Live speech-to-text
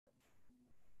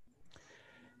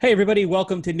Hey, everybody,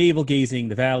 welcome to Navel Gazing,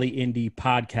 the Valley Indie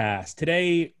podcast.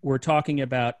 Today, we're talking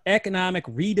about economic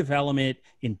redevelopment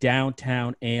in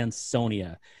downtown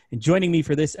Ansonia. And joining me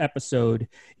for this episode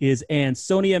is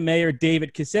Ansonia Mayor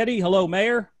David Cassetti. Hello,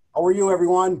 Mayor. How are you,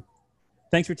 everyone?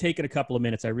 Thanks for taking a couple of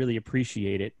minutes. I really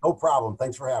appreciate it. No problem.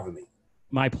 Thanks for having me.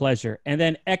 My pleasure. And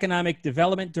then Economic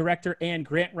Development Director and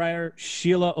grant writer,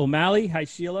 Sheila O'Malley. Hi,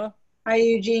 Sheila. Hi,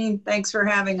 Eugene. Thanks for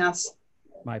having us.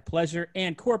 My pleasure.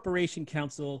 And Corporation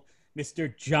Counsel,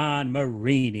 Mr. John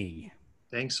Marini.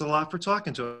 Thanks a lot for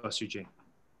talking to us, Eugene.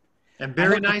 And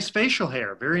very nice facial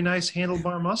hair. Very nice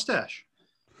handlebar mustache.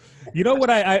 You know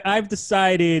what? I've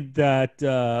decided that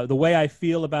the way I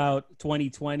feel about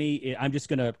 2020, I'm just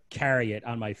going to carry it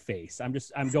on my face. I'm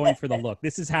going for the look.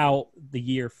 This is how the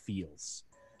year feels.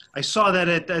 I saw that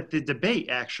at the debate,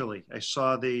 actually. I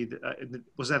saw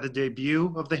was that the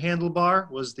debut of the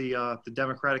handlebar? Was the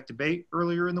Democratic debate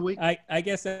earlier in the week? I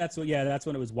guess that's when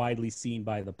it was widely seen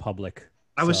by the public.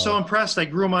 I was so impressed, I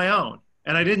grew my own.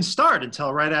 And I didn't start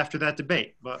until right after that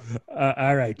debate. But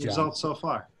all right, John. Results so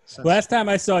far. Last time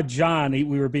I saw John, he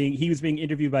was being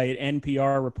interviewed by an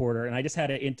NPR reporter, and I just had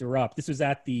to interrupt. This was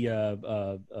at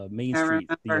the Main Street,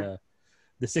 the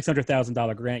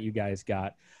 $600,000 grant you guys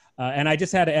got. And I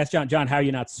just had to ask John, how are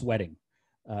you not sweating?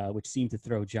 Which seemed to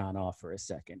throw John off for a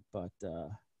second. But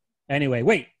anyway,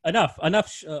 wait, enough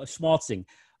schmaltzing.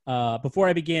 Before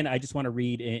I begin, I just want to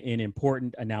read an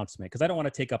important announcement because I don't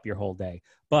want to take up your whole day.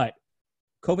 But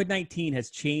COVID-19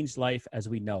 has changed life as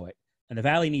we know it, and the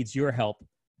Valley needs your help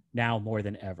now more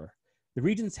than ever. The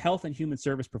region's health and human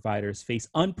service providers face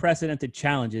unprecedented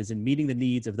challenges in meeting the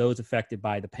needs of those affected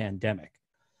by the pandemic.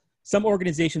 Some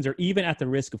organizations are even at the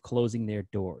risk of closing their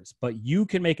doors, but you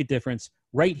can make a difference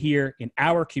right here in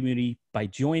our community by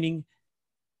joining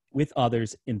with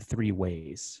others in 3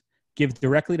 ways. Give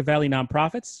directly to Valley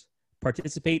nonprofits,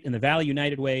 participate in the Valley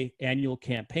United Way annual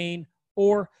campaign,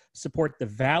 or support the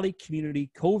Valley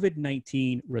Community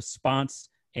COVID-19 Response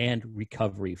and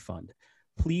Recovery Fund.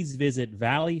 Please visit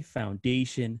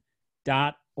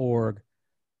valleyfoundation.org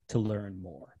to learn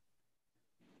more.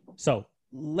 So,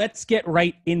 let's get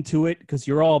right into it because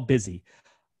you're all busy.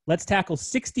 Let's tackle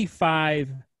 65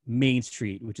 Main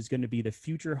Street, which is going to be the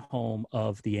future home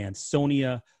of the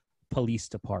Ansonia Police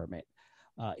Department.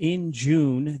 In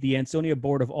June, the Ansonia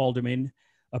Board of Aldermen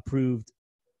approved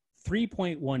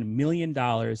 $3.1 million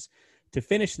to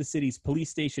finish the city's police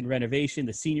station renovation,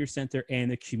 the senior center, and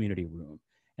the community room.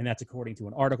 And that's according to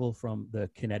an article from the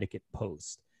Connecticut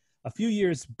Post. A few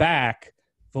years back,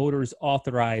 voters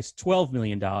authorized $12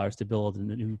 million to build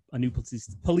a new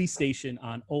police station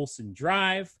on Olson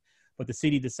Drive, but the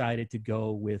city decided to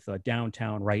go with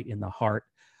downtown right in the heart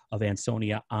of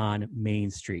Ansonia on Main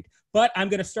Street. But I'm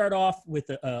going to start off with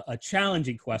a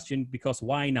challenging question because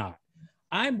why not?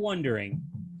 I'm wondering,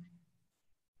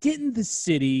 didn't the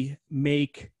city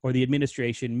or the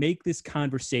administration make this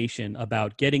conversation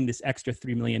about getting this extra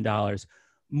 $3 million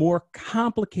more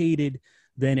complicated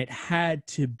than it had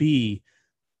to be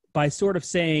by sort of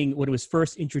saying when it was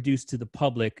first introduced to the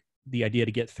public, the idea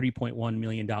to get $3.1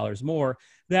 million more,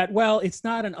 that, well, it's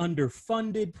not an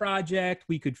underfunded project.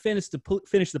 We could finish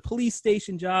the police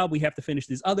station job. We have to finish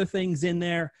these other things in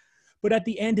there. But at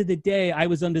the end of the day, I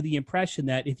was under the impression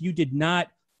that if you did not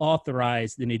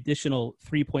authorize an additional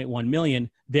 $3.1 million,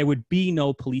 there would be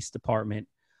no police department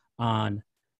on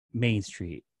Main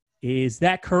Street. Is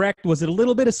that correct? Was it a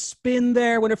little bit of spin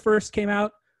there when it first came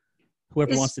out?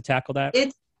 Whoever wants to tackle that.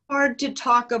 It's hard to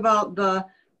talk about the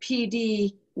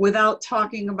PD without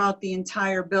talking about the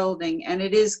entire building, and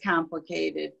it is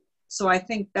complicated. So I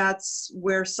think that's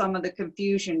where some of the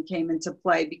confusion came into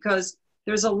play, because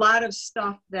there's a lot of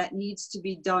stuff that needs to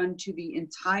be done to the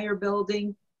entire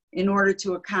building in order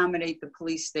to accommodate the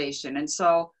police station. And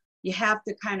so you have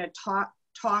to kind of talk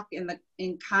in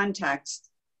context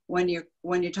when you're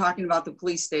talking about the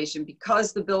police station,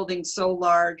 because the building's so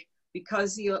large,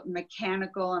 because the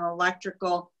mechanical and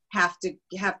electrical have to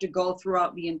go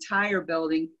throughout the entire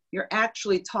building. You're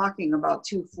actually talking about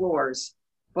 2 floors,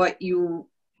 but you,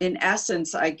 in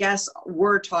essence, I guess,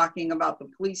 we're talking about the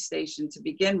police station to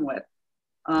begin with.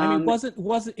 I mean,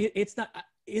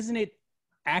 isn't it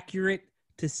accurate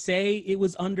to say it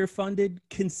was underfunded,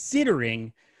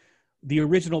 considering the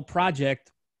original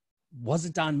project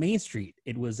wasn't on Main Street?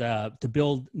 It was to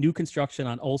build new construction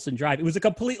on Olson Drive. It was a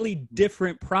completely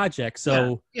different project.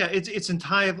 So yeah, it's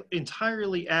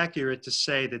entirely accurate to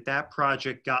say that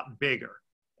project got bigger.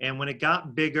 And when it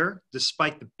got bigger,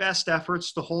 despite the best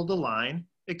efforts to hold the line,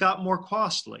 it got more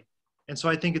costly. And so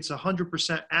I think it's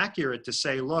 100% accurate to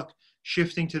say, look,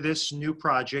 shifting to this new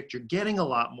project, you're getting a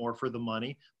lot more for the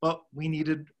money, but we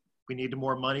needed We needed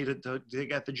more money to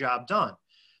get the job done.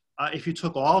 If you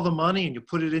took all the money and you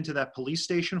put it into that police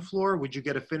station floor, would you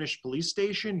get a finished police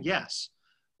station? Yes.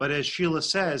 But as Sheila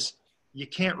says, you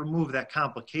can't remove that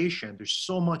complication. There's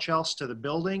so much else to the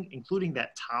building, including that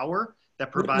tower that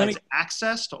provides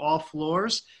access to all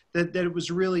floors, that it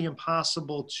was really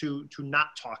impossible to not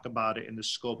talk about it in the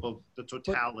scope of the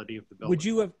totality of the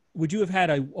building. Would you have had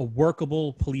a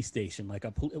workable police station, like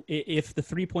if the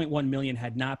 3.1 million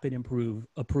had not been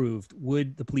approved,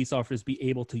 would the police officers be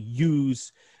able to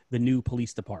use the new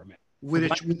police department? With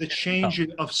a change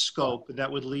of scope, that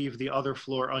would leave the other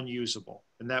floor unusable,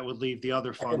 and that would leave the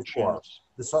other functions.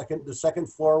 The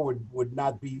second floor would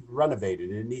not be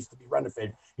renovated. It needs to be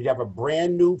renovated. You'd have a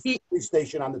brand new police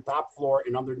station on the top floor,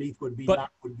 and underneath would be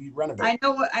renovated. I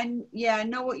know what I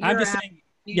know what you're I'm just saying.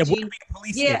 Yeah, what would be a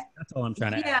police station? That's all I'm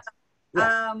trying to ask.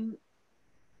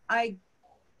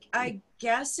 I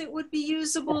guess it would be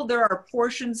usable. There are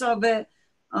portions of it,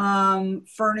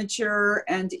 furniture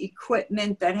and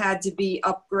equipment that had to be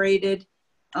upgraded.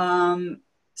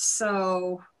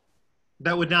 So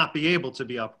that would not be able to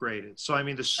be upgraded. So, I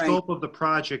mean, the scope of the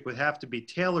project would have to be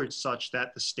tailored such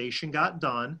that the station got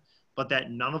done, but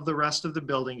that none of the rest of the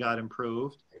building got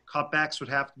improved. Cutbacks would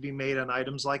have to be made on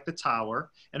items like the tower.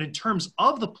 And in terms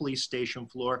of the police station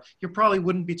floor, you probably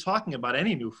wouldn't be talking about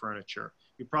any new furniture.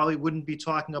 You probably wouldn't be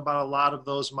talking about a lot of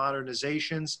those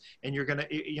modernizations, and you're going to,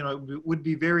 it would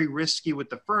be very risky with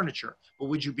the furniture. But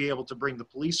would you be able to bring the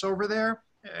police over there?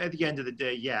 At the end of the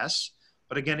day, yes.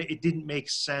 But again, it didn't make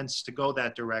sense to go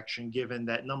that direction, given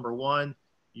that, number one,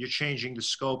 you're changing the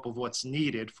scope of what's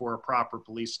needed for a proper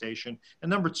police station. And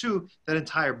number two, that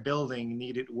entire building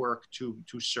needed work to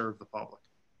serve the public.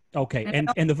 Okay,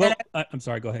 and the vote, I'm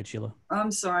sorry, go ahead, Sheila.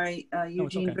 I'm sorry,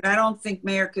 Eugene, but I don't think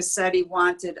Mayor Cassetti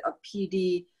wanted a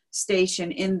PD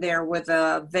station in there with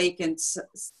a vacant,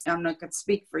 I'm not going to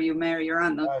speak for you, Mayor, you're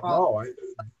on the call.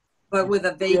 But with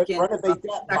a vacant renovate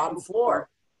that bottom floor.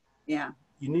 Yeah.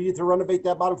 You needed to renovate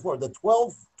that bottom floor. The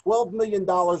 $12 million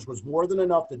was more than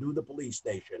enough to do the police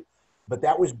station, but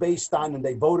that was based on, and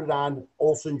they voted on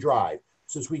Olson Drive.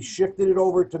 Since we shifted it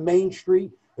over to Main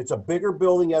Street, it's a bigger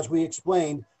building, as we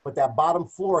explained, but that bottom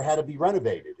floor had to be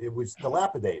renovated. It was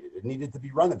dilapidated. It needed to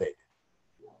be renovated.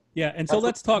 Yeah, and so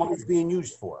let's talk. What it's being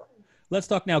used for. Let's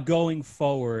talk now going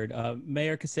forward.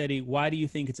 Mayor Cassetti, why do you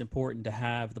think it's important to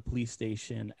have the police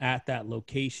station at that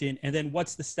location? And then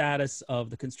what's the status of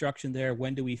the construction there?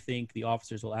 When do we think the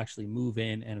officers will actually move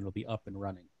in and it'll be up and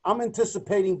running? I'm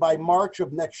anticipating by March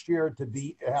of next year to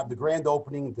have the grand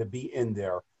opening, to be in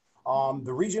there.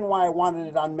 The reason why I wanted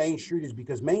it on Main Street is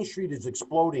because Main Street is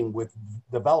exploding with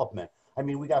development. I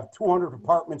mean, we got 200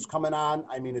 apartments coming on.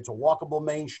 I mean, it's a walkable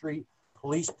Main Street.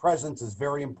 Police presence is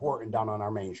very important down on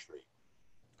our Main Street.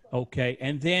 Okay,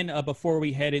 and then before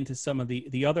we head into some of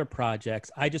the other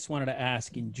projects, I just wanted to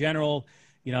ask in general,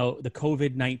 the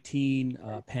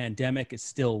COVID-19 pandemic is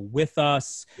still with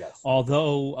us. Yes.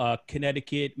 Although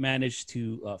Connecticut managed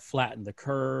to flatten the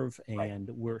curve, and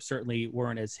we're certainly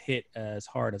weren't as hit as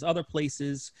hard as other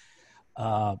places.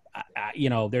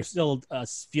 There's still a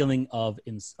feeling of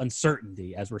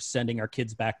uncertainty as we're sending our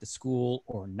kids back to school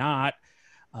or not.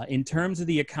 In terms of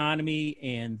the economy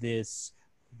and this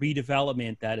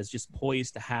redevelopment that is just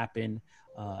poised to happen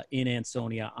in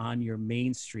Ansonia on your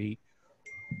Main Street,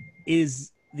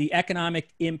 is the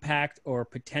economic impact or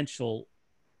potential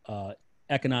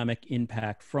economic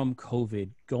impact from COVID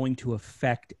going to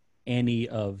affect any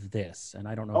of this? And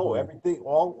I don't know.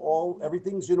 Oh,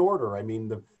 everything's in order. I mean,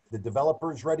 the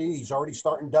developer's ready. He's already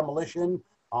starting demolition.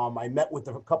 I met with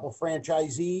a couple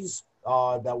franchisees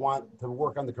that want to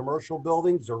work on the commercial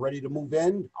buildings. They're ready to move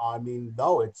in. I mean,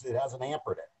 no, it hasn't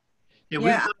hampered it. Yeah,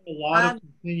 we've gotten a lot of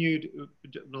continued,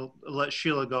 I'll let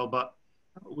Sheila go, but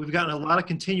we've gotten a lot of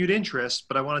continued interest,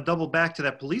 but I want to double back to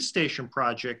that police station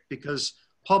project because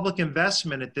public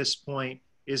investment at this point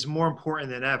is more important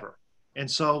than ever.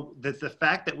 And so the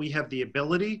fact that we have the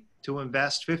ability to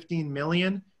invest $15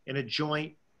 million in a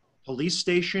joint police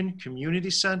station, community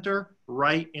center,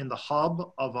 right in the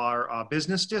hub of our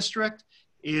business district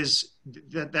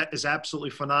that is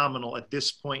absolutely phenomenal at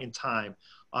this point in time.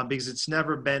 Because it's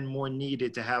never been more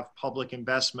needed to have public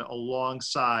investment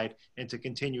alongside and to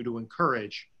continue to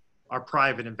encourage our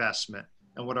private investment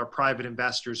and what our private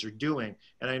investors are doing.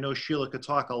 And I know Sheila could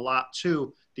talk a lot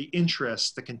too, the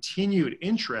continued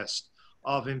interest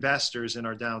of investors in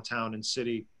our downtown and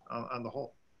city on the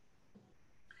whole.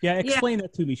 Yeah, explain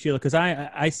that to me, Sheila, because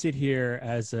I sit here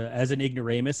as an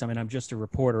ignoramus. I mean, I'm just a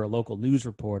reporter, a local news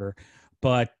reporter.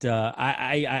 But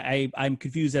I'm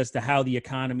confused as to how the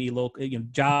economy,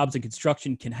 jobs and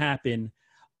construction can happen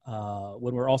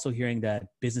when we're also hearing that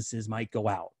businesses might go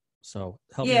out. So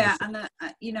help me Yeah,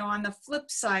 understand. on the flip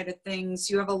side of things,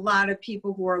 you have a lot of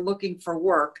people who are looking for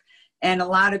work, and a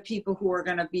lot of people who are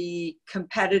going to be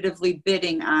competitively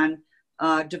bidding on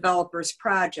developers'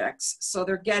 projects. So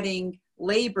they're getting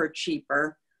labor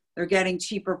cheaper, they're getting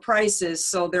cheaper prices,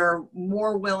 so they're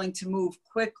more willing to move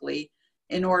quickly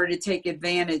in order to take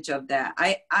advantage of that.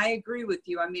 I agree with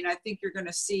you. I mean, I think you're going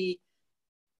to see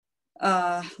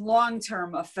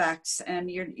long-term effects,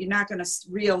 and you're not going to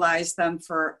realize them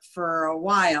for a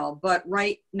while. But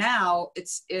right now,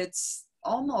 it's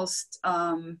almost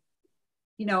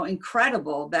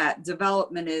incredible that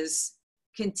development is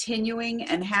continuing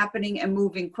and happening and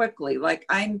moving quickly. Like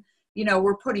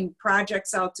we're putting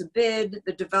projects out to bid.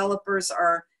 The developers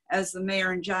are, as the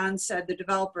mayor and John said, the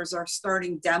developers are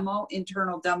starting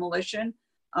internal demolition,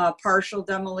 partial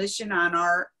demolition on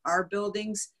our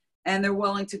buildings, and they're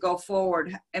willing to go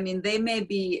forward. I mean, they may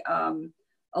be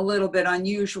a little bit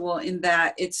unusual in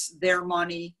that it's their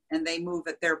money and they move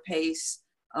at their pace.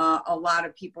 A lot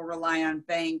of people rely on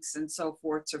banks and so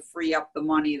forth to free up the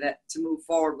money to move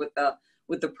forward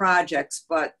with the projects.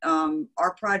 But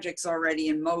our project's already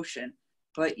in motion.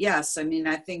 But yes, I mean,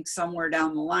 I think somewhere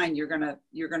down the line you're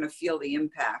gonna feel the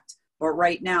impact. But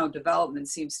right now, development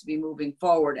seems to be moving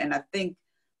forward, and I think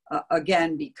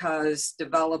again, because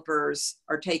developers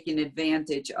are taking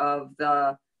advantage of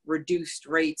the reduced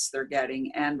rates they're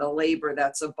getting and the labor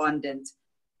that's abundant.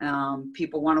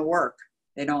 People want to work.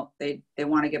 They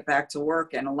want to get back to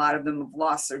work, and a lot of them have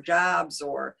lost their jobs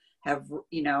or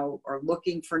are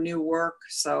looking for new work.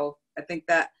 So I think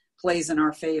that plays in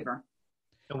our favor.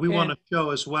 And we want to show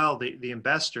as well the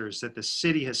investors that the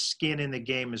city has skin in the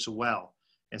game as well.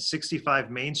 And 65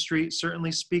 Main Street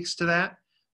certainly speaks to that.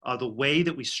 The way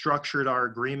that we structured our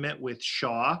agreement with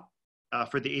Shaw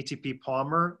for the ATP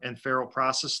Palmer and Farrell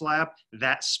Process Lab,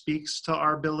 that speaks to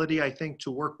our ability, I think,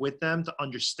 to work with them to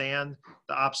understand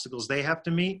the obstacles they have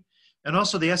to meet. And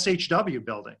also the SHW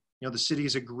building, the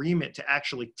city's agreement to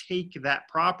actually take that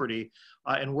property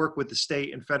and work with the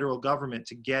state and federal government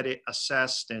to get it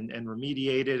assessed and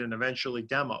remediated and eventually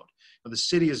demoed. The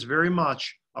city is very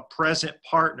much a present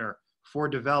partner for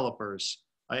developers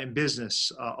and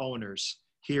business owners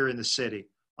here in the city.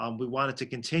 We want it to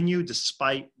continue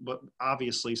despite what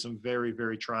obviously some very,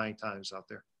 very trying times out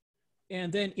there.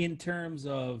 And then in terms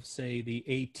of, say, the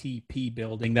ATP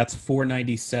building, that's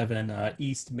 497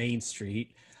 East Main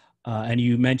Street. And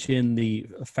you mentioned the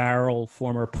Farrell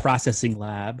former processing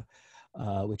lab,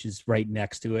 which is right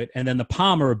next to it. And then the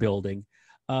Palmer building.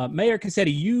 Mayor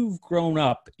Cassetti, you've grown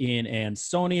up in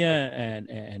Ansonia,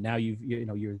 and now you've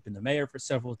been the mayor for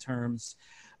several terms.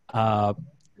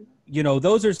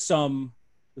 Those are some,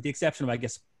 with the exception of, I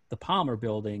guess, the Palmer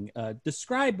building.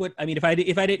 Describe if I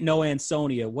didn't know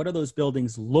Ansonia, what do those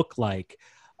buildings look like?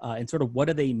 And sort of what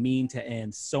do they mean to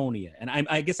Ansonia? And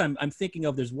I guess I'm thinking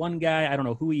of, there's one guy, I don't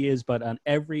know who he is, but on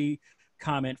every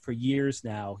comment for years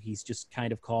now, he's just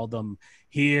kind of called them,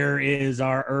 here is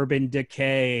our urban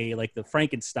decay, like the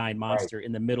Frankenstein monster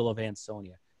in the middle of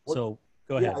Ansonia. So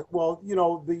go ahead. Yeah, well,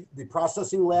 the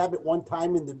processing lab at one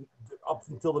time up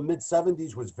until the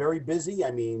mid-'70s was very busy.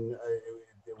 I mean,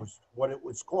 it was what it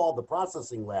was called, the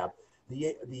processing lab.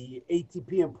 The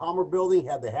ATP and Palmer building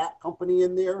had the hat company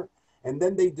in there. And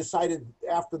then they decided,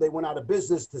 after they went out of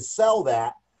business, to sell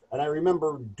that. And I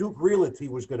remember Duke Realty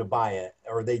was going to buy it,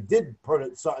 or they did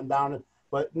put something down,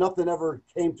 but nothing ever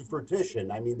came to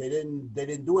fruition. I mean, they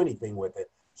didn't do anything with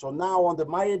it. So now under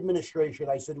my administration,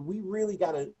 I said, we really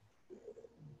got to,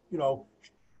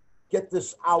 get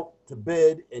this out to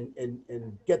bid and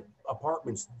get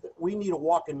apartments. We need a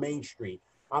walk in Main Street.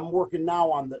 I'm working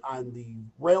now on the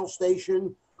rail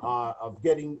station,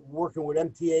 working with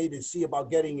MTA to see about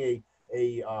getting a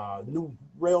new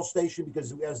rail station,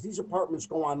 because as these apartments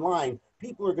go online,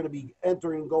 people are going to be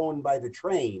going by the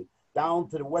train down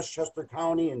to the Westchester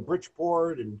County and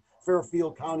Bridgeport and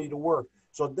Fairfield County to work.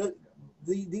 So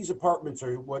these apartments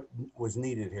are what was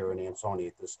needed here in Ansonia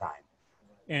at this time.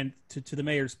 And to the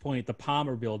mayor's point, the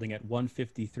Palmer building at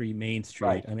 153 Main Street.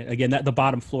 Right. I mean, again, the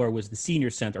bottom floor was the senior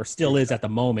center, or still is at the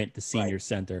moment, the senior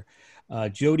center.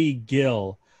 Jody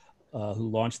Gill, who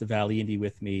launched the Valley Indy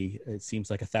with me, it seems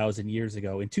like 1,000 years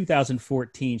ago. In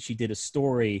 2014, she did a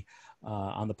story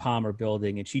on the Palmer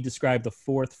building, and she described the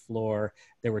fourth floor.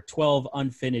 There were 12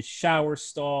 unfinished shower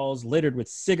stalls littered with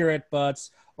cigarette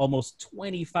butts, almost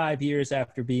 25 years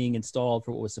after being installed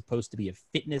for what was supposed to be a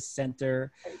fitness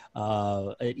center.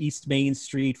 At East Main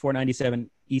Street, 497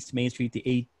 East Main Street,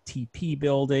 the ATP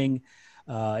building.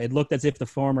 It looked as if the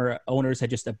former owners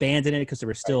had just abandoned it because there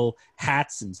were still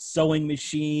hats and sewing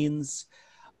machines.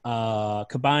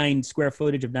 Combined square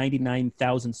footage of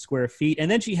 99,000 square feet.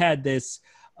 And then she had this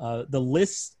the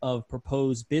list of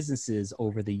proposed businesses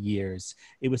over the years.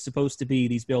 It was supposed to be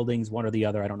these buildings, one or the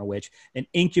other, I don't know which, an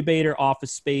incubator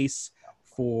office space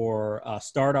for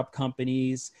startup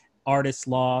companies, artist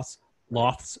lofts,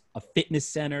 a fitness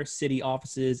center, city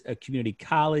offices, a community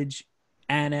college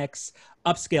annex,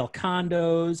 upscale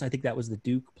condos. I think that was the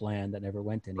Duke plan that never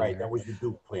went anywhere. Right, that was the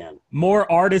Duke plan.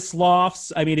 More artist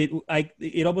lofts. I mean,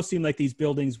 it almost seemed like these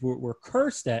buildings were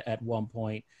cursed at one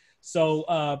point.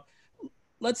 So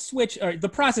let's switch the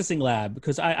processing lab,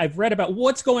 because I've read about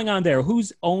what's going on there. Who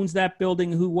owns that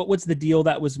building? What's the deal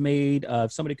that was made?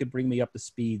 If somebody could bring me up to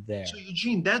speed there. So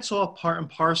Eugene, that's all part and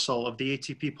parcel of the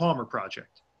ATP Palmer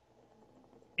project.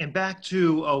 And back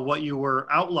to what you were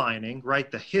outlining,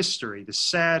 right? The history, the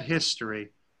sad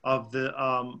history of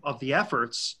the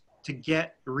efforts to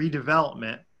get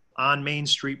redevelopment on Main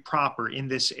Street proper in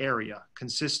this area,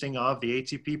 consisting of the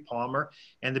ATP Palmer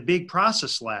and the big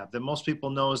process lab that most people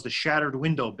know as the shattered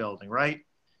window building, right?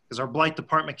 Because our blight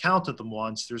department counted them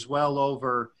once. There's well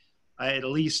over at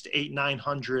least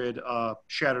 900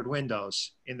 shattered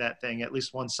windows in that thing, at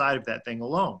least one side of that thing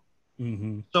alone.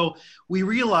 Mm-hmm. So we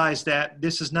realized that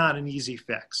this is not an easy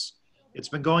fix. It's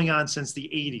been going on since the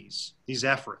 80s, these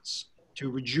efforts to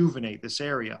rejuvenate this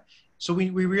area. So we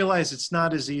realized it's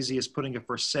not as easy as putting a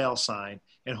for sale sign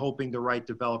and hoping the right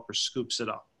developer scoops it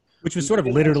up. Which was sort of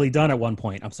literally done at one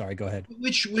point. I'm sorry, go ahead.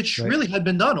 Which Right. really had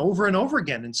been done over and over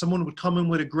again. And someone would come in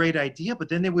with a great idea, but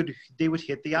then they would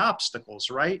hit the obstacles,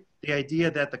 right? The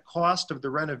idea that the cost of the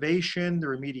renovation, the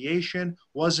remediation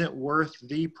wasn't worth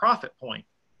the profit point.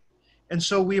 And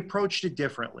so we approached it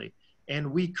differently,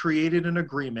 and we created an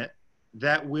agreement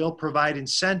that will provide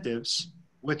incentives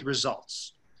with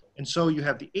results. And so you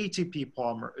have the ATP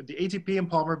and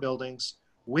Palmer buildings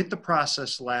with the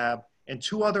process lab and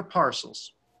two other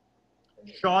parcels.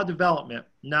 Shaw Development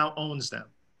now owns them,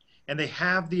 and they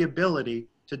have the ability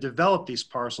to develop these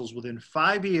parcels within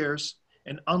 5 years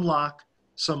and unlock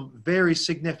some very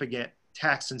significant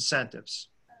tax incentives.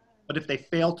 But if they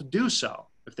fail to do so,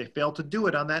 if they fail to do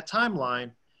it on that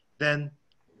timeline, then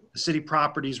the city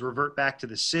properties revert back to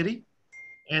the city,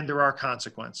 and there are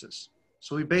consequences.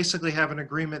 So we basically have an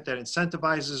agreement that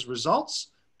incentivizes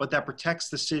results, but that protects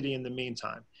the city in the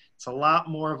meantime. It's a lot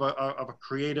more of a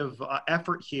creative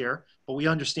effort here, but we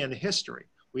understand the history.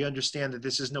 We understand that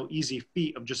this is no easy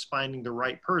feat of just finding the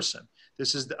right person.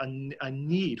 This is a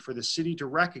need for the city to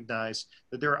recognize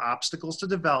that there are obstacles to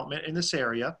development in this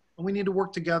area, and we need to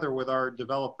work together with our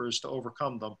developers to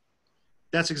overcome them.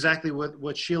 That's exactly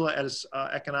what Sheila, as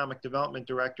Economic Development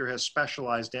Director, has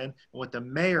specialized in, and what the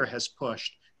mayor has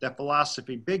pushed, that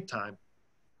philosophy big time.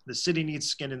 The city needs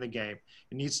skin in the game.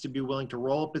 It needs to be willing to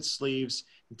roll up its sleeves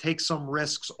and take some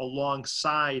risks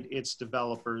alongside its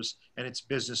developers and its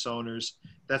business owners.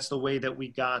 That's the way that we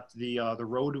got the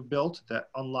road built that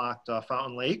unlocked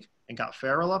Fountain Lake and got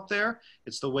Farrell up there.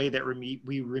 It's the way that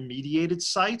we remediated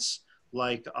sites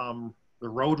like the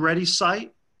Road Ready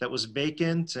site that was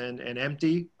vacant and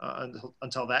empty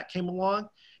until that came along.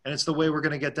 And it's the way we're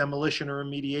going to get demolition or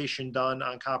remediation done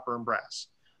on copper and brass.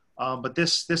 But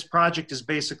this project is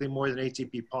basically more than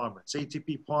ATP Palmer. It's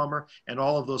ATP Palmer and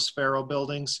all of those Farrell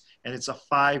buildings, and it's a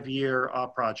 5-year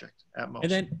project at most.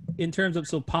 And then in terms of,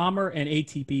 so Palmer and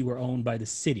ATP were owned by the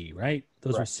city, right?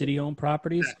 Those Correct. were city-owned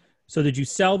properties. Yeah. So did you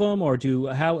sell them, or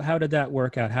how did that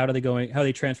work out? How are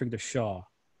they transferring to Shaw?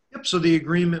 Yep, so the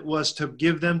agreement was to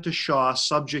give them to Shaw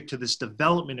subject to this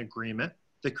development agreement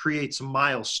that creates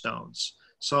milestones.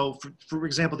 So, for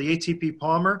example, the ATP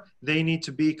Palmer, they need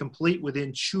to be complete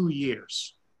within 2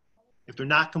 years. If they're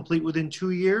not complete within 2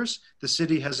 years, the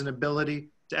city has an ability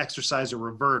to exercise a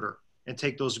reverter and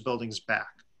take those buildings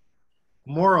back.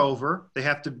 Moreover, they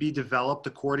have to be developed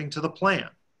according to the plan.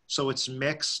 So it's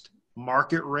mixed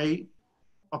market rate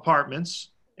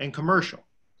apartments and commercial.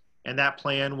 And that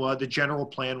plan the general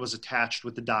plan was attached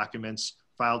with the documents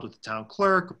filed with the town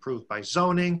clerk, approved by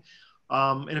zoning.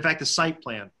 And in fact, the site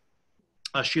plan,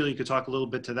 Sheila, you could talk a little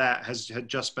bit to that, had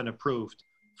just been approved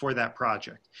for that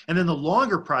project. And then the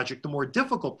longer project, the more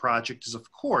difficult project, is of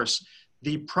course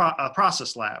the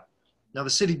process lab. Now the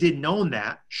city didn't own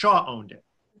that; Shaw owned it.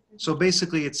 So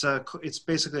basically, it's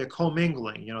basically a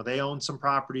commingling. You know, they own some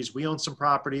properties, we own some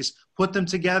properties. Put them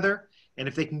together, and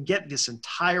if they can get this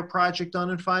entire project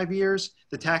done in 5 years,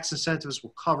 the tax incentives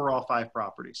will cover all 5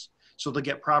 properties. So they'll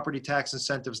get property tax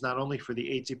incentives not only for the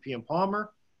ATP and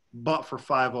Palmer, but for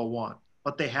 501.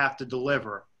 But they have to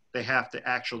deliver. They have to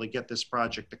actually get this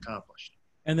project accomplished.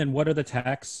 And then what are the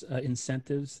tax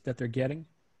incentives that they're getting?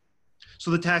 So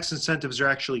the tax incentives are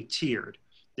actually tiered.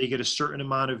 They get a certain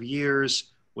amount of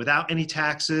years without any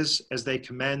taxes as they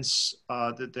commence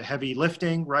the heavy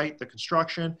lifting, right, the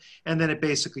construction, and then it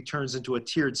basically turns into a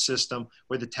tiered system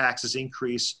where the taxes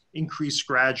increase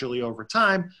gradually over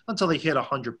time until they hit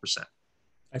 100%.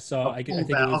 I saw, I think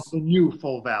it Of was the new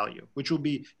full value, which will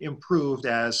be improved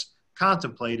as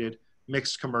contemplated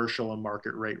mixed commercial and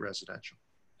market rate residential.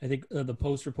 I think the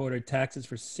Post reported taxes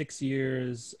for 6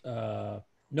 years,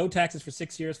 no taxes for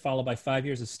 6 years, followed by 5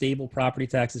 years of stable property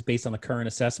taxes based on the current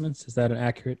assessments. Is that an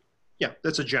accurate? Yeah,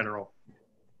 that's a general.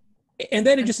 And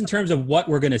then just in terms of what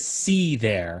we're going to see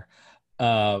there,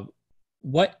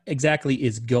 what exactly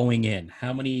is going in?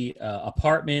 How many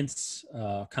apartments,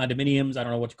 condominiums, I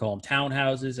don't know what you call them,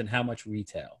 townhouses, and how much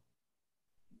retail?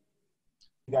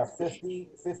 You got 50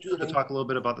 To talk a little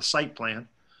bit about the site plan.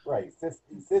 right,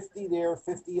 50 there,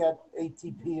 50 at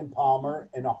ATP in Palmer,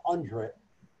 and 100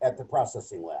 at the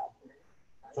processing lab.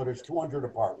 So there's 200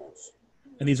 apartments.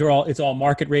 And these are it's all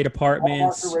market rate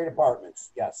apartments. All market rate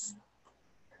apartments, yes.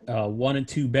 1 and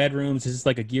 2 bedrooms. Is this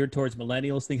like a geared towards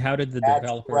millennials thing? How did the That's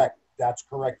developer? correct. That's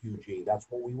correct, Eugene. That's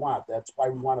what we want. That's why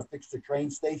we want to fix the train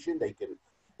station. They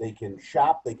can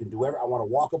shop. They can do I want a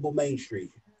walkable Main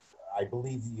Street. I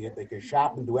believe they can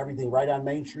shop and do everything right on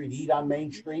Main Street, eat on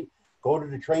Main Street, go to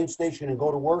the train station and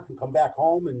go to work and come back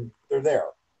home and they're there.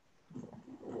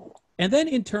 And then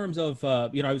in terms of, I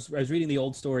was reading the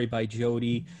old story by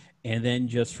Jody, and then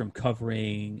just from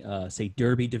covering, say,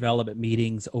 Derby development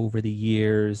meetings over the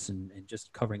years and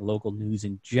just covering local news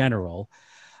in general.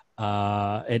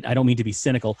 And I don't mean to be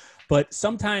cynical, but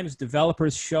sometimes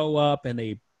developers show up and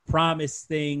they promise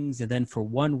things, and then for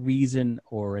one reason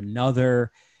or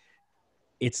another,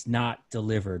 it's not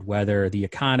delivered, whether the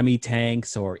economy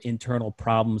tanks or internal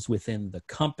problems within the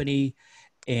company.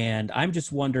 And I'm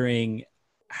just wondering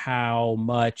how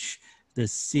much the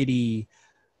city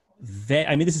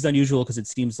I mean, this is unusual because it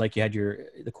seems like you had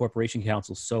the corporation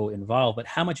counsel so involved, but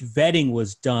how much vetting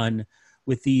was done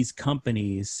with these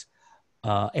companies,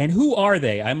 and who are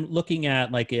they? I'm looking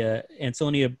at like a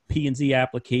Ansonia P&Z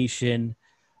application,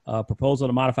 proposal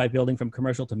to modify building from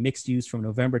commercial to mixed use from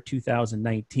November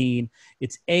 2019.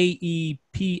 It's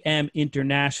AEPM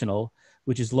International,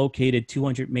 which is located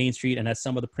 200 Main Street and has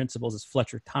some of the principals as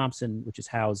Fletcher Thompson, which is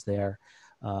housed there.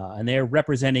 And they're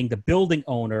representing the building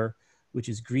owner, which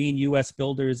is Green US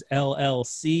Builders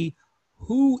LLC.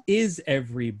 Who is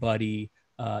everybody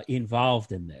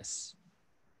involved in this?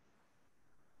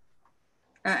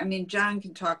 I mean, John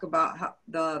can talk about how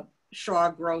the Shaw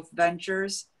Growth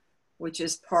Ventures, which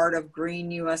is part of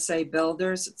Green USA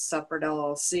Builders. It's separate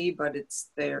LLC, but it's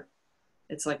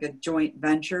like a joint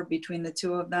venture between the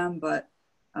two of them. But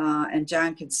and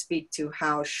John can speak to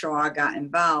how Shaw got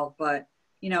involved. But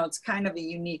it's kind of a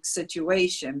unique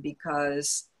situation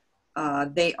because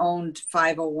they owned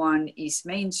 501 East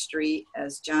Main Street,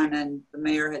 as John and the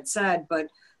mayor had said, but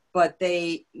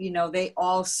they, they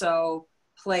also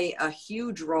play a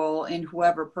huge role in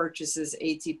whoever purchases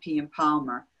ATP and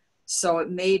Palmer. So it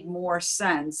made more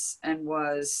sense and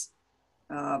was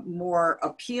more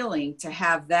appealing to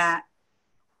have that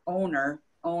owner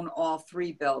own all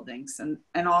 3 buildings.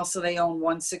 And also they own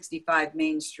 165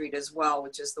 Main Street as well,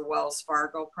 which is the Wells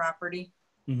Fargo property.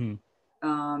 Mm-hmm.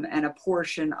 And a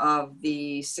portion of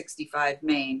the 65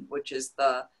 Main, which is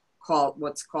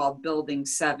what's called Building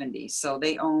 70. So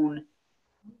they own,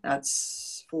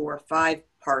 that's 4 or 5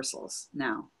 parcels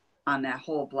now on that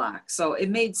whole block. So it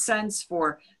made sense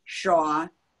for Shaw,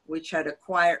 which had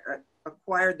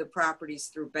acquired the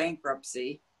properties through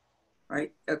bankruptcy,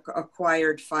 right?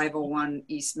 Acquired 501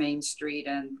 East Main Street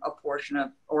and a portion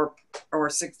of, or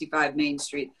 65 Main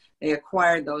Street. They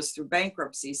acquired those through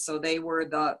bankruptcy. So they are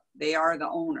the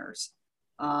owners.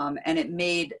 And it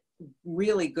made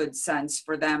really good sense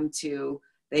for them to,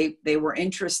 they were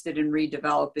interested in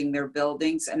redeveloping their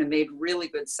buildings, and it made really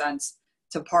good sense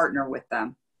to partner with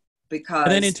them. Because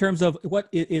and then in terms of what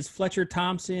is Fletcher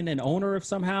Thompson an owner of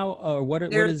somehow, or what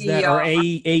is that, or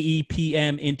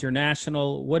AEPM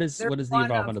International? What is the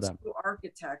involvement of them? 2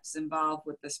 architects involved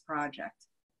with this project.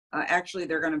 Actually,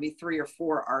 there are going to be 3 or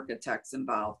 4 architects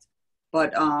involved,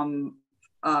 but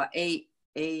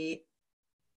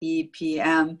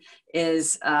AEPM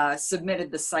is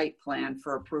submitted the site plan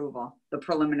for approval, the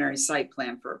preliminary site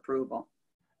plan for approval.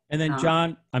 And then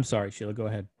John, I'm sorry, Sheila, go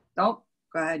ahead. Oh,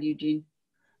 go ahead, Eugene.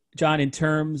 John, in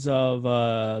terms of,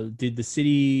 did the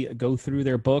city go through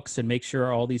their books and make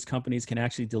sure all these companies can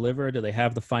actually deliver? Do they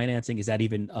have the financing? Is that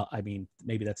even, I mean,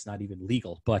 maybe that's not even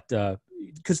legal, but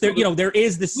because there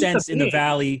is the sense in the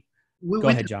Valley. Go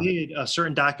ahead, John.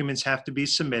 Certain documents have to be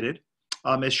submitted.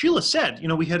 As Sheila said,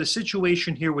 we had a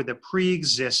situation here with a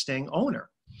pre-existing owner.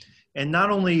 and not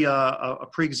only a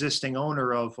pre-existing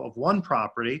owner of one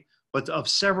property, but of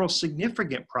several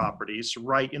significant properties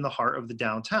right in the heart of the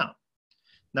downtown.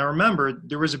 Now remember,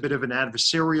 there was a bit of an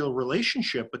adversarial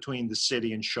relationship between the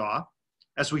city and Shaw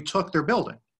as we took their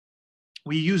building.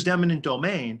 We used eminent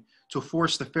domain to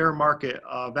force the fair market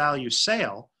value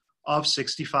sale of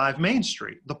 65 Main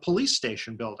Street, the police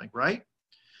station building, right?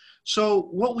 So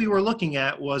what we were looking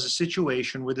at was a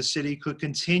situation where the city could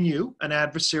continue an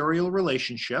adversarial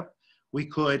relationship. We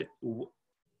could,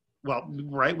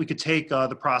 we could take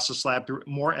the process lab through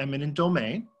more eminent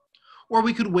domain, or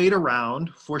we could wait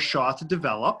around for Shaw to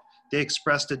develop. They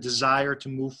expressed a desire to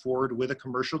move forward with a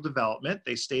commercial development.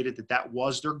 They stated that that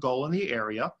was their goal in the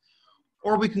area.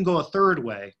 Or we can go a third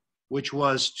way, which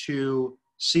was to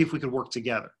see if we could work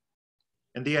together.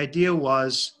 And the idea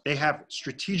was they have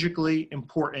strategically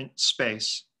important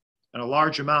space, and a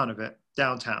large amount of it,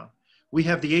 downtown. We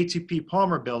have the ATP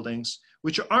Palmer buildings,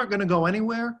 which aren't going to go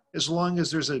anywhere as long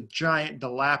as there's a giant,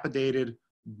 dilapidated,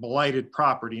 blighted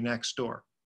property next door.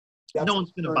 No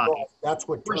one's going to buy it. That's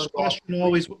what turned First question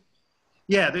always,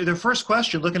 yeah, their first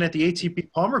question looking at the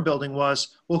ATP Palmer building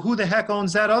was, well, who the heck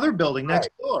owns that other building next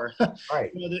door?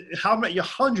 Right. You know, how many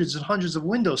hundreds and hundreds of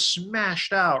windows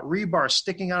smashed out, rebar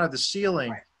sticking out of the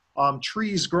ceiling,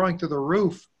 trees growing through the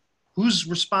roof. Whose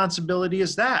responsibility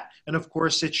is that? And of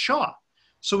course, it's Shaw.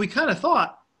 So we kind of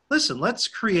thought, listen, let's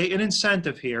create an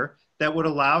incentive here that would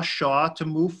allow Shaw to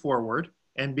move forward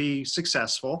and be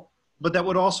successful, but that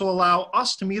would also allow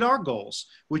us to meet our goals,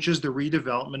 which is the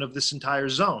redevelopment of this entire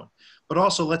zone. But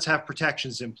also let's have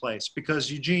protections in place because,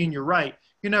 Eugene, you're right.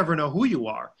 You never know who you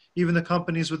are. Even the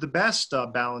companies with the best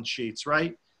balance sheets,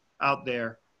 right, out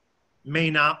there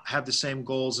may not have the same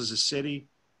goals as a city.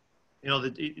 You know,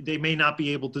 they may not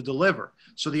be able to deliver.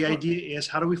 So the idea is,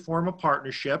 how do we form a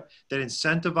partnership that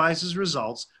incentivizes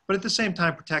results, but at the same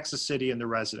time protects the city and the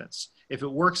residents? If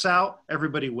it works out,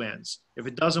 everybody wins. If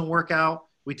it doesn't work out,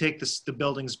 we take the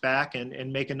buildings back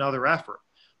and make another effort.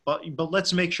 But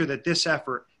let's make sure that this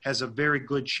effort has a very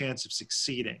good chance of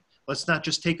succeeding. Let's not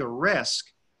just take a risk,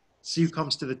 see who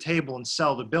comes to the table and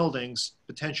sell the buildings,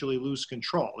 potentially lose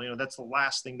control. You know, that's the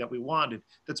last thing that we wanted.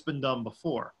 That's been done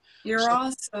before. You're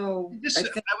also,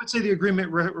 I would say the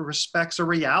agreement respects a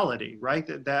reality, right?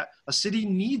 That a city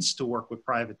needs to work with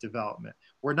private development.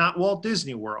 We're not Walt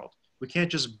Disney World. We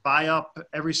can't just buy up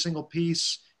every single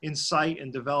piece in sight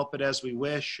and develop it as we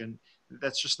wish. And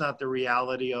that's just not the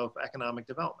reality of economic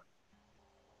development.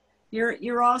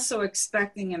 You're also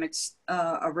expecting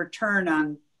a return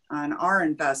on our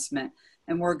investment,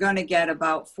 and we're going to get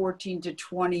about $14 to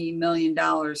 $20 million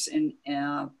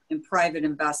in private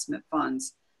investment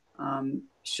funds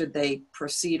should they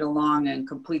proceed along and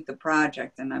complete the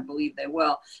project, and I believe they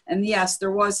will. And yes,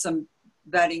 there was some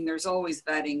vetting. There's always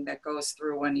vetting that goes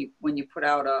through when you put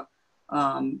out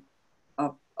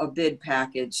a bid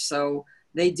package. So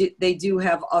they do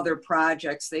have other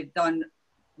projects. They've done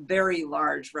very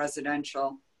large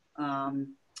residential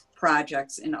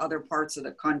projects in other parts of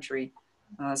the country.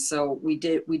 So we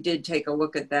did take a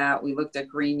look at that. We looked at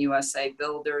Green USA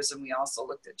Builders, and we also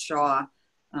looked at Shaw,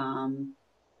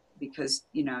 because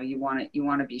you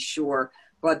want to be sure.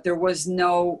 But there was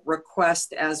no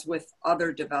request, as with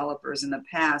other developers in the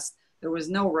past. There was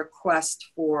no request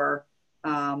for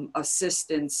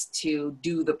assistance to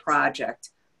do the project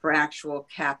for actual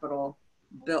capital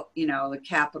built, the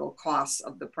capital costs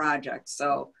of the project.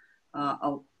 So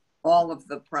all of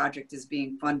the project is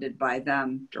being funded by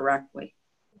them directly.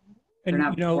 And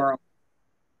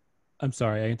I'm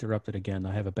sorry, I interrupted again.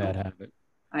 I have a bad habit.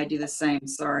 I do the same.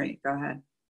 Sorry, go ahead.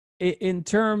 In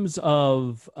terms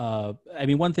of,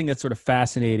 one thing that's sort of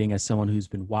fascinating as someone who's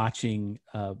been watching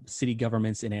city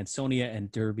governments in Ansonia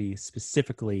and Derby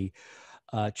specifically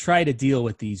try to deal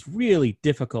with these really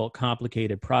difficult,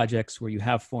 complicated projects where you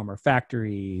have former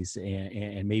factories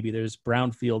and maybe there's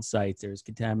brownfield sites, there's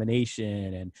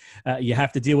contamination, and you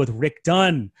have to deal with Rick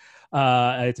Dunn.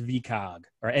 It's VCOG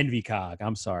or NVCOG.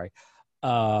 I'm sorry.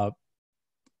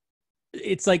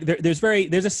 It's like there's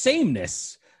a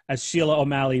sameness, as Sheila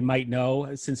O'Malley might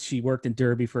know, since she worked in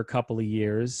Derby for a couple of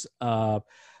years.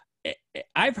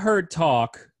 I've heard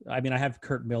talk. I have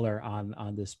Kurt Miller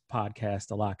on this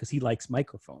podcast a lot because he likes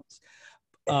microphones.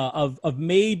 Of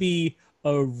maybe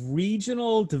a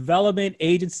regional development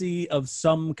agency of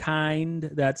some kind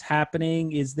that's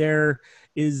happening. Is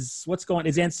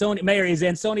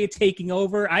Ansonia taking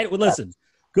over? Listen.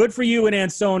 Good for you in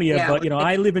Ansonia, yeah, but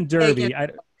I live in Derby.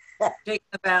 Take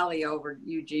the valley over,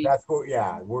 Eugene. That's what.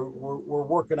 Yeah, we're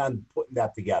working on putting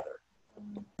that together.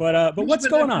 But what's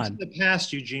going on in the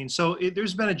past, Eugene? So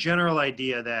there's been a general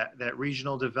idea that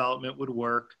regional development would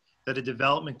work. that a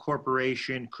development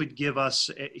corporation could give us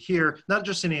here, not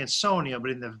just in Ansonia,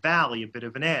 but in the valley, a bit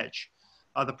of an edge.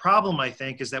 The problem, I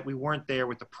think, is that we weren't there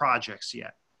with the projects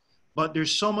yet. But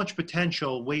there's so much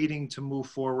potential waiting to move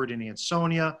forward in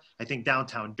Ansonia, I think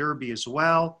downtown Derby as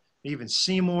well, even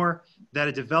Seymour, that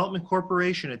a development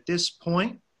corporation at this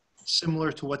point,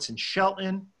 similar to what's in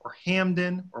Shelton or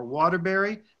Hamden or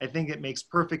Waterbury, I think it makes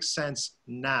perfect sense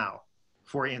now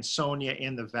for Ansonia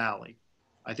and the Valley.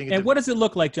 I think. And what does it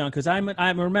look like, John? Because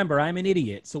remember, I'm an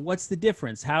idiot. So what's the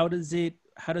difference? How does it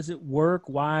work?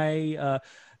 Why?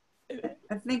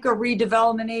 I think a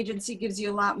redevelopment agency gives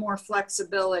you a lot more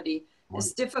flexibility.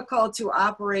 It's difficult to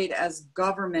operate as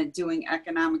government doing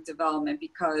economic development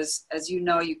because, as you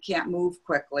know, you can't move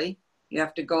quickly. You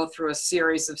have to go through a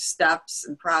series of steps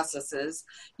and processes.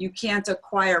 You can't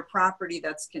acquire property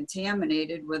that's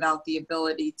contaminated without the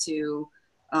ability to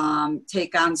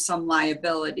take on some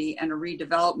liability, and a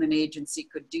redevelopment agency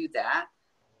could do that.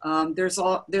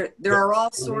 There are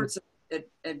all sorts of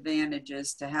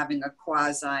advantages to having a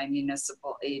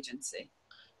quasi-municipal agency.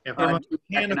 From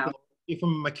a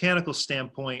mechanical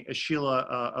standpoint, as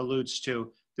Sheila alludes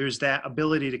to, there's that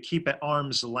ability to keep at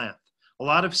arm's length. A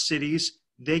lot of cities,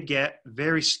 they get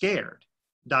very scared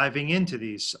diving into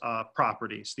these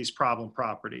properties, these problem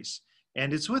properties.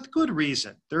 And it's with good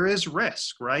reason. There is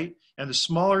risk, right? And the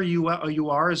smaller you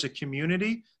are as a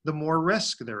community, the more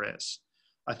risk there is.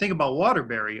 I think about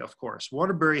Waterbury, of course.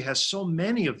 Waterbury has so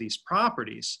many of these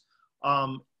properties.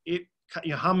 How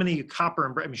many copper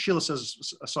and brass? I mean, Sheila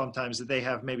says sometimes that they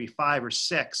have maybe 5 or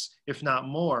 6, if not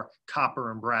more,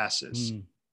 copper and brasses. Mm.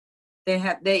 They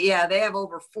have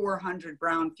over 400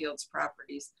 brownfields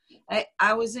properties.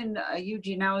 I was in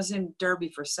Eugene. I was in Derby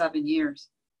for 7 years,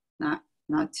 not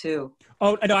 2.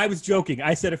 Oh no, I was joking.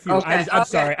 I said a few. Okay. I'm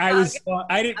sorry. I know.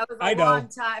 Long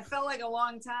time. It felt like a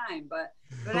long time, but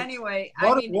anyway.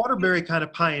 Waterbury kind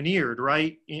of pioneered,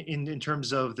 right, in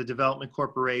terms of the development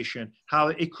corporation, how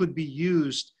it could be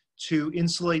used to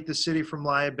insulate the city from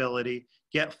liability,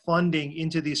 get funding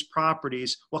into these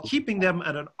properties while keeping them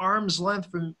at an arm's length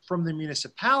from the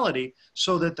municipality,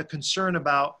 so that the concern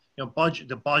about the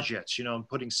budgets,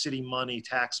 putting city money,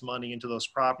 tax money into those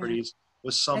properties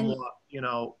was somewhat,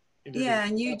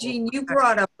 and Eugene, you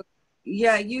brought up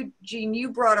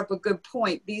a good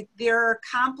point. There are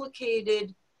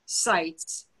complicated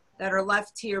sites that are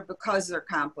left here because they're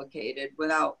complicated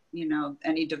without,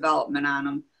 any development on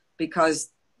them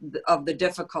because of the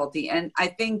difficulty. And I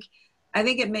think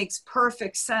it makes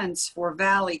perfect sense for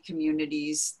valley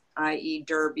communities, i.e.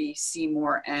 Derby,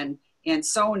 Seymour, and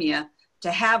Ansonia,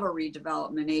 to have a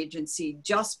redevelopment agency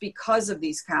just because of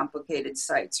these complicated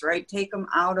sites, right? Take them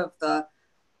out of the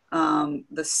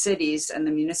cities and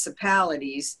the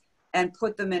municipalities and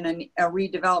put them in a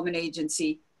redevelopment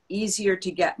agency. Easier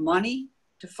to get money,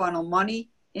 to funnel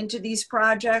money into these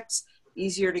projects,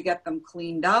 easier to get them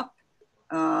cleaned up,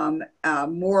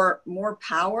 more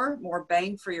power, more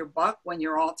bang for your buck when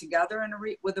you're all together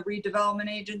with a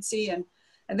redevelopment agency. And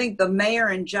I think the mayor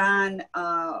and John,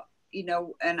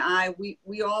 and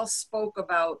we all spoke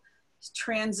about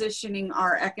transitioning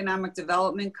our Economic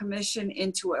Development Commission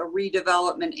into a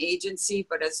redevelopment agency.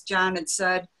 But as John had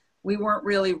said, we weren't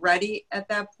really ready at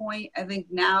that point. I think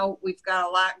now we've got a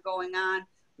lot going on.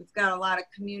 We've got a lot of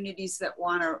communities that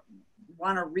want to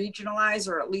regionalize,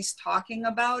 or at least talking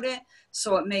about it.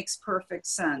 So it makes perfect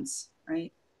sense,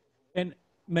 right? And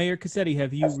Mayor Cassetti,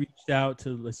 have you reached out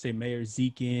to, let's say, Mayor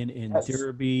Zekin in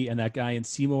Derby and that guy in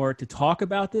Seymour to talk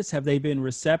about this? Have they been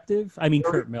receptive? I mean,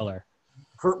 Kurt Miller.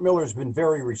 Kurt Miller's been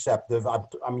very receptive.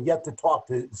 I'm yet to talk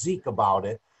to Zeke about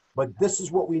it, but this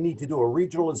is what we need to do: a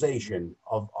regionalization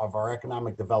of our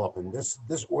economic development.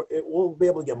 It will be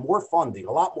able to get more funding,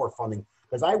 a lot more funding,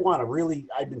 because I've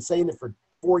been saying it for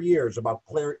 4 years about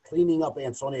cleaning up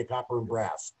Ansonia copper and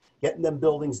brass, getting them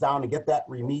buildings down and get that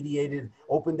remediated,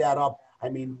 open that up. I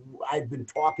mean, I've been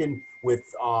talking with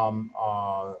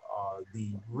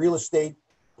the real estate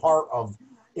part of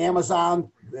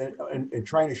Amazon and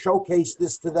trying to showcase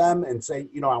this to them and say,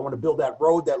 I want to build that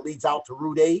road that leads out to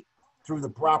Route 8 through the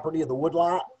property of the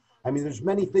woodlot. I mean, there's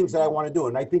many things that I want to do.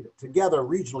 And I think together,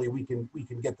 regionally, we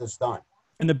can get this done.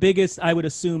 And I would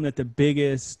assume that the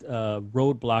biggest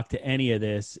roadblock to any of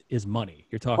this is money.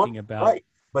 You're talking about. Right.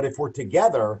 But if we're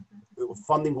together,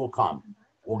 funding will come.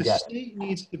 The state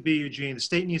needs to be, Eugene, the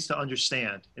state needs to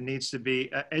understand and needs to be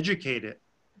educated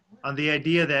on the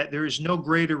idea that there is no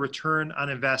greater return on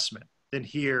investment than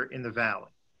here in the Valley.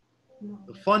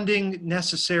 The funding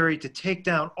necessary to take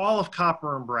down all of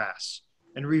copper and brass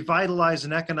and revitalize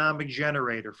an economic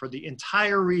generator for the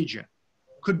entire region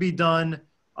could be done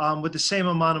with the same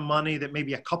amount of money that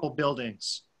maybe a couple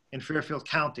buildings in Fairfield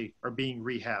County are being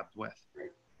rehabbed with.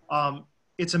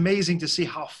 It's amazing to see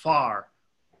how far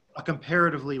a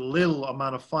comparatively little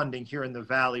amount of funding here in the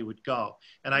Valley would go.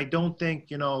 And I don't think,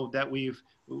 that we've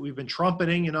been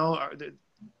trumpeting,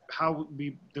 how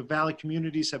the Valley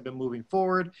communities have been moving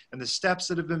forward and the steps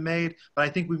that have been made. But I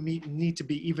think we need to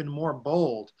be even more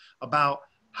bold about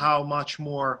how much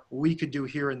more we could do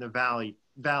here in the Valley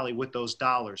with those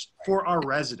dollars for our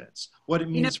residents, what it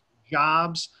means for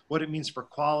jobs, what it means for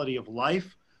quality of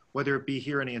life, whether it be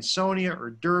here in Ansonia or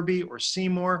Derby or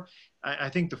Seymour. I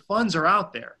think the funds are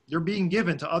out there. They're being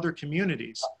given to other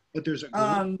communities, but there's a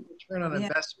great return on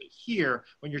investment here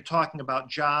when you're talking about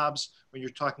jobs, when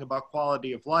you're talking about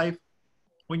quality of life,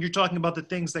 when you're talking about the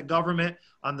things that government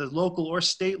on the local or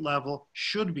state level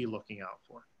should be looking out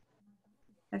for.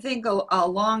 I think a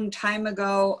long time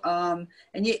ago,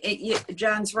 and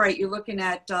John's right, you're looking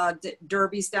at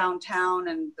Derby's downtown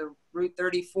and the Route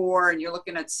 34, and you're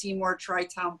looking at Seymour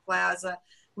Tri-Town Plaza.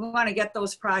 We want to get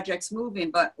those projects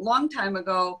moving, but a long time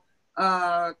ago,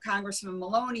 Congressman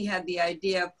Maloney had the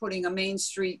idea of putting a Main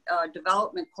Street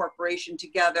Development Corporation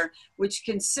together, which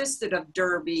consisted of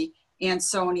Derby,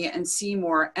 Ansonia, and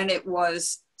Seymour, and it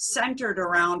was centered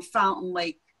around Fountain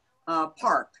Lake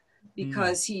Park,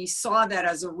 because he saw that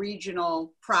as a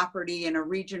regional property and a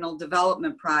regional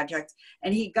development project.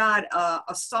 And he got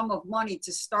a sum of money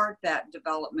to start that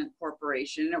development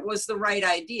corporation. And it was the right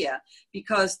idea,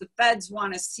 because the feds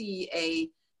want to see a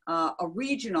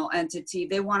regional entity.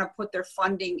 They want to put their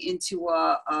funding into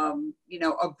a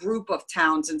group of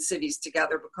towns and cities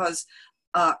together, because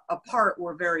apart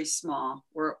we're very small.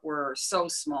 We're so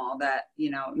small that,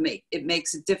 it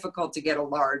makes it difficult to get a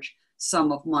large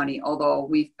sum of money, although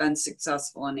we've been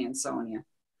successful in Ansonia.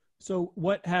 So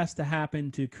what has to happen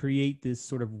to create this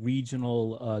sort of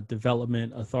regional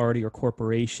development authority or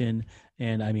corporation?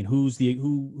 And I mean, who do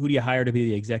you hire to be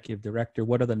the executive director?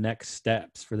 What are the next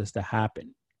steps for this to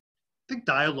happen? I think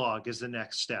dialogue is the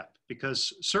next step,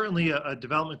 because certainly a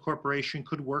development corporation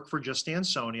could work for just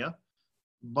Ansonia,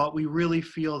 but we really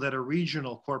feel that a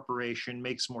regional corporation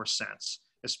makes more sense,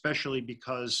 especially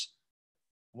because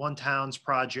one town's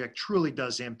project truly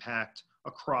does impact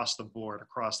across the board,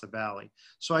 across the Valley.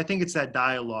 So I think it's that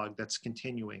dialogue that's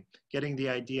continuing, getting the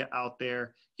idea out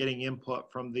there, getting input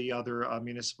from the other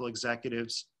municipal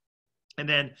executives. And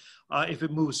then if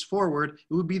it moves forward,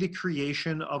 it would be the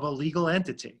creation of a legal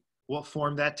entity. What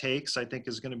form that takes, I think,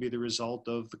 is going to be the result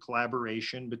of the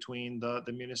collaboration between the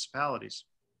municipalities.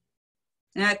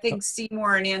 And I think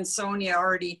Seymour and Ansonia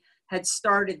already had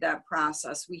started that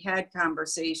process. We had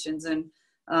conversations, and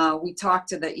we talked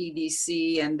to the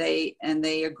EDC, and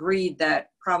they agreed that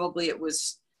probably it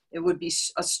would be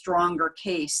a stronger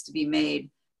case to be made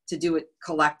to do it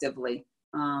collectively.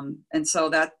 And so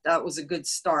that was a good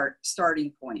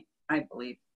starting point, I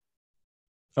believe.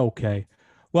 Okay.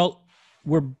 Well,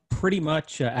 we're pretty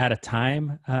much out of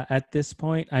time at this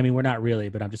point. I mean, we're not really,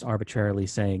 but I'm just arbitrarily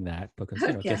saying that because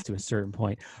it gets to a certain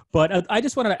point. But I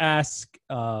just wanted to ask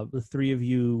the three of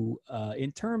you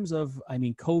in terms of,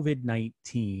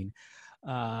 COVID-19.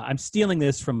 I'm stealing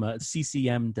this from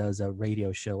CCM does a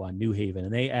radio show on New Haven,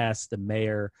 and they asked the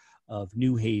mayor of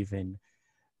New Haven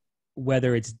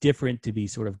whether it's different to be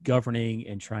sort of governing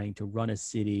and trying to run a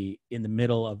city in the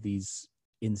middle of these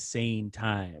insane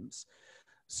times.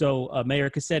 So, Mayor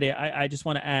Cassetti, I just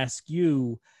want to ask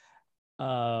you,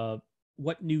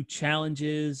 what new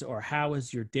challenges or how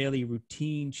has your daily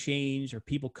routine changed? Are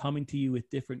people coming to you with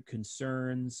different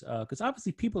concerns? Because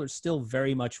obviously people are still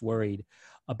very much worried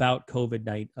about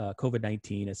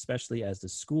COVID-19, especially as the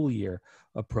school year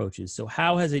approaches. So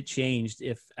how has it changed,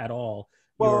 if at all,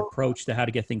 your approach to how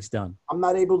to get things done? I'm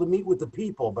not able to meet with the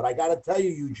people, but I got to tell you,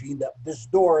 Eugene, that this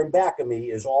door in back of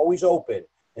me is always open.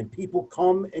 And people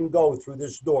come and go through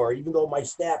this door, even though my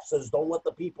staff says don't let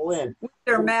the people in. With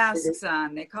their masks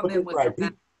on, they come in with their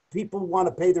masks. People want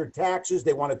to pay their taxes.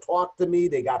 They want to talk to me.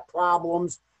 They got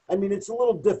problems. I mean, it's a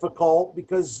little difficult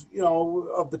because,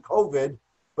 of the COVID,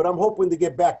 but I'm hoping to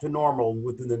get back to normal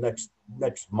within the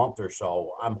next month or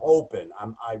so. I'm hoping.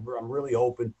 I'm really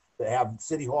hoping to have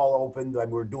City Hall open.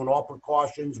 We're doing all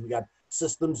precautions. We got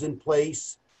systems in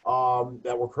place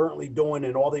that we're currently doing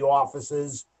in all the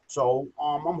offices. So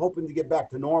I'm hoping to get back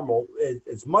to normal,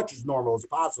 as much as normal as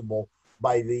possible,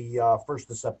 by the 1st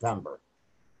of September.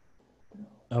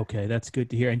 Okay, that's good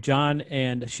to hear. And John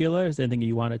and Sheila, is there anything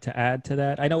you wanted to add to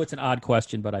that? I know it's an odd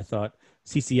question, but I thought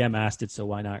CCM asked it, so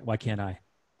why not? Why can't I?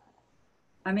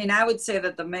 I mean, I would say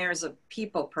that the mayor's a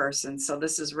people person, so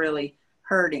this is really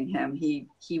hurting him. He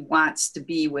wants to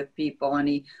be with people, and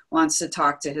he wants to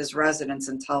talk to his residents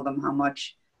and tell them how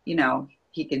much, he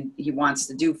wants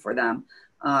to do for them.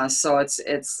 So I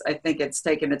think it's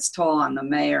taken its toll on the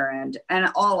mayor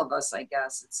and all of us, I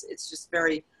guess. It's just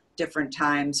very different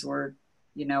times where,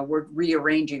 we're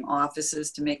rearranging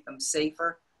offices to make them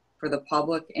safer for the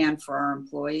public and for our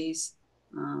employees.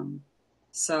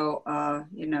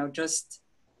 Just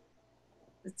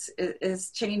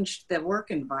it's changed the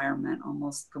work environment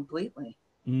almost completely.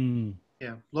 Mm.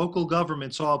 Yeah, local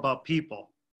government's all about people.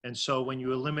 And so when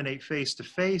you eliminate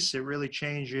face-to-face, it really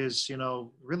changes,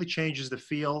 the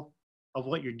feel of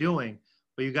what you're doing.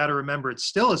 But you got to remember, it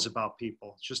still is about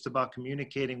people. It's just about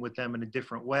communicating with them in a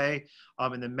different way.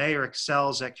 And the mayor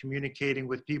excels at communicating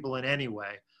with people in any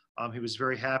way. He was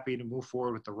very happy to move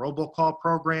forward with the robocall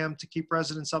program to keep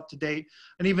residents up to date.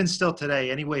 And even still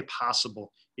today, any way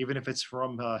possible, even if it's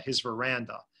from his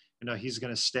veranda, he's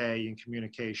going to stay in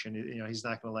communication. He's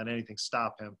not going to let anything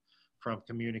stop him from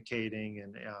communicating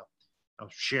and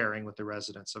sharing with the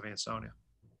residents of Ansonia.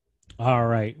 All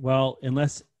right. Well,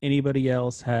 unless anybody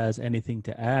else has anything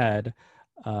to add,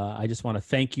 I just want to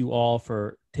thank you all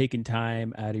for taking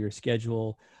time out of your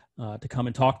schedule to come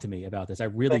and talk to me about this. I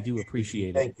really do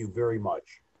appreciate it. Thank you very much.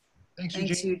 Thanks, Thanks,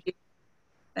 Eugene. Eugene.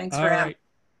 Thanks All for right. having.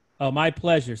 Oh, my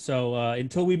pleasure. So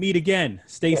until we meet again,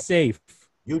 stay safe.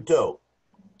 You too.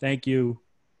 Thank you.